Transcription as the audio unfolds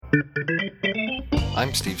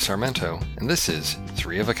I'm Steve Sarmento, and this is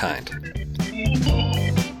Three of a Kind.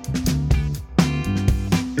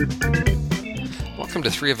 Welcome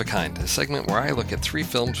to Three of a Kind, a segment where I look at three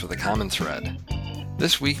films with a common thread.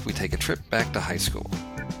 This week, we take a trip back to high school.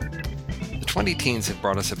 The 20-teens have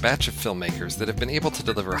brought us a batch of filmmakers that have been able to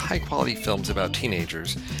deliver high-quality films about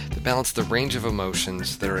teenagers that balance the range of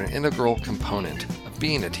emotions that are an integral component of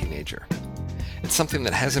being a teenager. It's something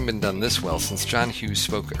that hasn't been done this well since John Hughes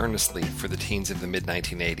spoke earnestly for the teens of the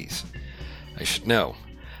mid-1980s. I should know,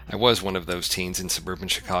 I was one of those teens in suburban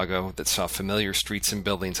Chicago that saw familiar streets and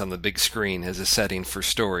buildings on the big screen as a setting for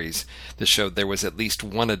stories that showed there was at least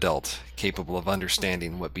one adult capable of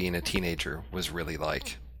understanding what being a teenager was really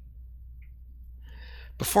like.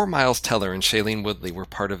 Before Miles Teller and Shailene Woodley were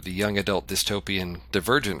part of the young adult dystopian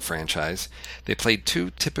Divergent franchise, they played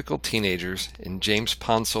two typical teenagers in James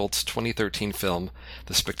Ponsolt's 2013 film,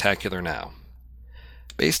 The Spectacular Now.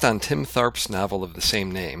 Based on Tim Tharp's novel of the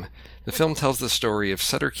same name, the film tells the story of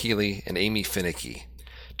Sutter Keeley and Amy Finnicky,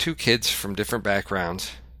 two kids from different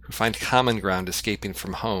backgrounds who find common ground escaping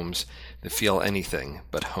from homes that feel anything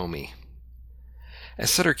but homey.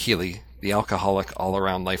 As Sutter Keeley, the alcoholic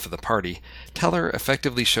all-around life of the party, Teller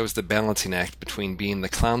effectively shows the balancing act between being the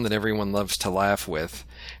clown that everyone loves to laugh with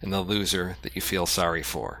and the loser that you feel sorry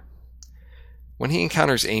for. When he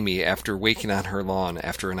encounters Amy after waking on her lawn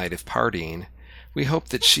after a night of partying, we hope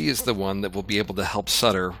that she is the one that will be able to help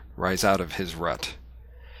Sutter rise out of his rut.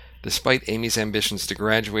 Despite Amy's ambitions to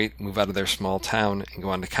graduate, move out of their small town, and go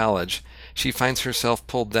on to college, she finds herself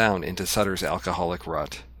pulled down into Sutter's alcoholic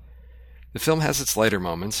rut. The film has its lighter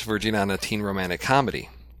moments, verging on a teen romantic comedy.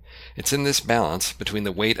 It's in this balance between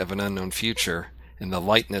the weight of an unknown future and the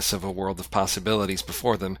lightness of a world of possibilities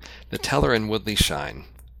before them that Teller and Woodley shine.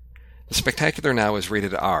 The Spectacular Now is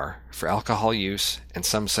rated R for alcohol use and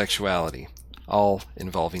some sexuality, all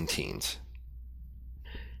involving teens.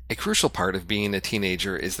 A crucial part of being a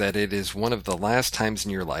teenager is that it is one of the last times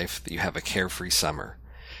in your life that you have a carefree summer.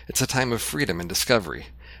 It's a time of freedom and discovery,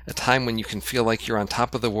 a time when you can feel like you're on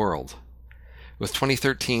top of the world. With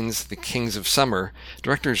 2013's The Kings of Summer,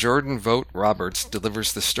 director Jordan Vogt Roberts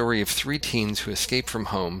delivers the story of three teens who escape from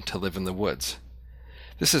home to live in the woods.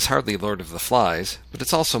 This is hardly Lord of the Flies, but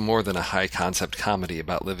it's also more than a high-concept comedy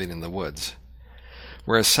about living in the woods.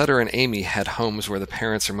 Whereas Sutter and Amy had homes where the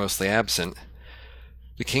parents are mostly absent,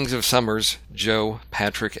 the Kings of Summer's Joe,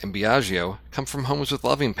 Patrick, and Biagio come from homes with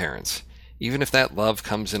loving parents, even if that love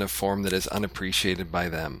comes in a form that is unappreciated by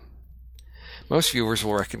them. Most viewers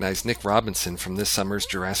will recognize Nick Robinson from this summer's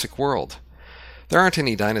Jurassic World. There aren't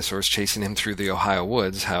any dinosaurs chasing him through the Ohio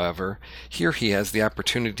woods, however. Here he has the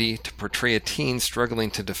opportunity to portray a teen struggling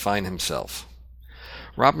to define himself.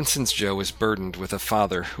 Robinson's Joe is burdened with a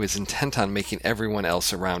father who is intent on making everyone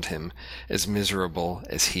else around him as miserable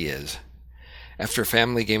as he is. After a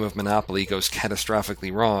family game of Monopoly goes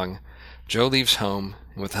catastrophically wrong, Joe leaves home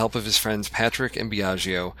and with the help of his friends Patrick and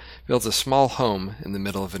Biagio builds a small home in the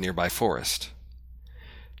middle of a nearby forest.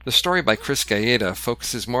 The story by Chris Gaeta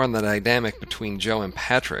focuses more on the dynamic between Joe and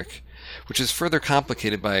Patrick, which is further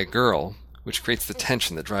complicated by a girl, which creates the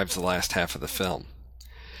tension that drives the last half of the film.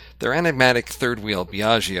 Their enigmatic third wheel,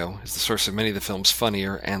 Biagio, is the source of many of the film's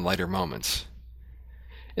funnier and lighter moments.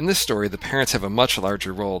 In this story, the parents have a much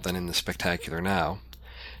larger role than in The Spectacular Now.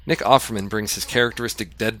 Nick Offerman brings his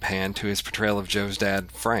characteristic deadpan to his portrayal of Joe's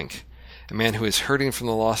dad, Frank, a man who is hurting from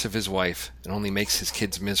the loss of his wife and only makes his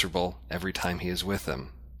kids miserable every time he is with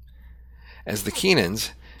them. As the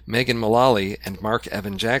Keenans, Megan Mullally and Mark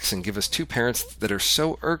Evan Jackson give us two parents that are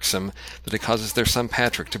so irksome that it causes their son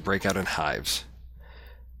Patrick to break out in hives.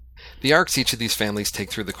 The arcs each of these families take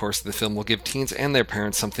through the course of the film will give teens and their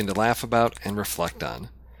parents something to laugh about and reflect on.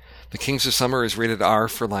 The Kings of Summer is rated R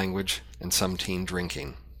for language and some teen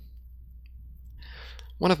drinking.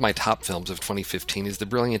 One of my top films of 2015 is the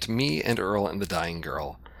brilliant Me and Earl and the Dying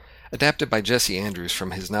Girl. Adapted by Jesse Andrews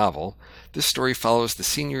from his novel, this story follows the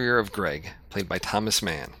senior year of Greg, played by Thomas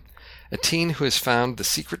Mann, a teen who has found the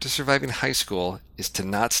secret to surviving high school is to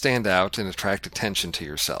not stand out and attract attention to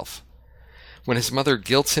yourself. When his mother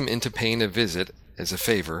guilts him into paying a visit, as a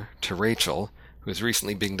favor, to Rachel, who has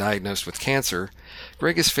recently been diagnosed with cancer,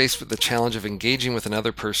 Greg is faced with the challenge of engaging with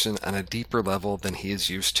another person on a deeper level than he is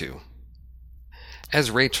used to. As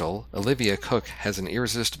Rachel, Olivia Cooke has an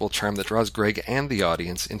irresistible charm that draws Greg and the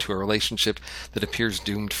audience into a relationship that appears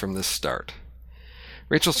doomed from the start.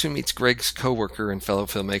 Rachel soon meets Greg's co-worker and fellow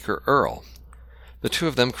filmmaker Earl. The two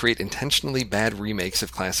of them create intentionally bad remakes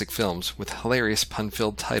of classic films with hilarious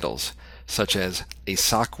pun-filled titles, such as A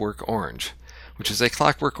Sockwork Orange, which is a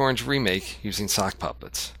Clockwork Orange remake using sock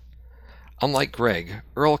puppets. Unlike Greg,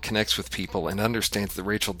 Earl connects with people and understands that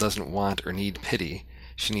Rachel doesn't want or need pity,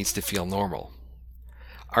 she needs to feel normal.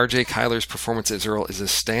 R.J. Cyler's performance as Earl is a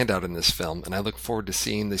standout in this film, and I look forward to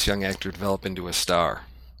seeing this young actor develop into a star.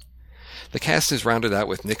 The cast is rounded out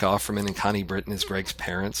with Nick Offerman and Connie Britton as Greg's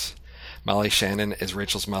parents, Molly Shannon as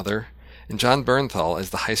Rachel's mother, and John Bernthal as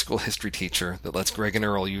the high school history teacher that lets Greg and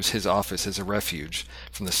Earl use his office as a refuge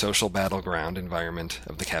from the social battleground environment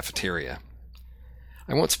of the cafeteria.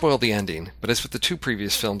 I won't spoil the ending, but as with the two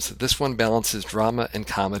previous films, this one balances drama and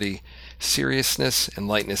comedy, seriousness and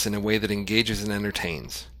lightness in a way that engages and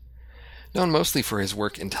entertains. Known mostly for his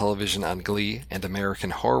work in television on Glee and American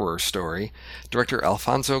Horror Story, director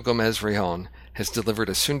Alfonso Gomez-Rejon has delivered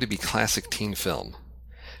a soon-to-be classic teen film.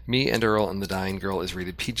 Me and Earl and the Dying Girl is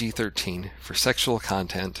rated PG-13 for sexual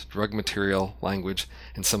content, drug material, language,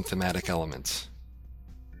 and some thematic elements.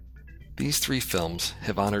 These three films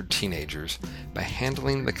have honored teenagers by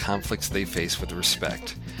handling the conflicts they face with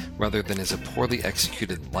respect, rather than as a poorly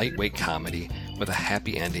executed lightweight comedy with a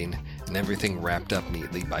happy ending and everything wrapped up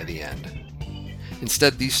neatly by the end.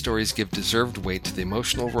 Instead, these stories give deserved weight to the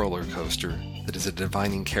emotional roller coaster that is a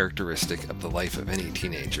defining characteristic of the life of any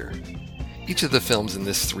teenager. Each of the films in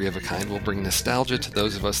this Three of a Kind will bring nostalgia to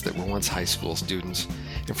those of us that were once high school students,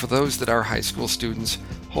 and for those that are high school students,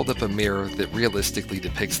 hold up a mirror that realistically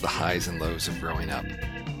depicts the highs and lows of growing up.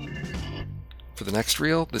 For the next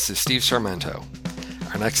reel, this is Steve Sarmento.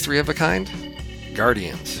 Our next Three of a Kind?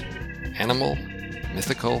 Guardians. Animal,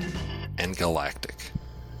 mythical, and galactic.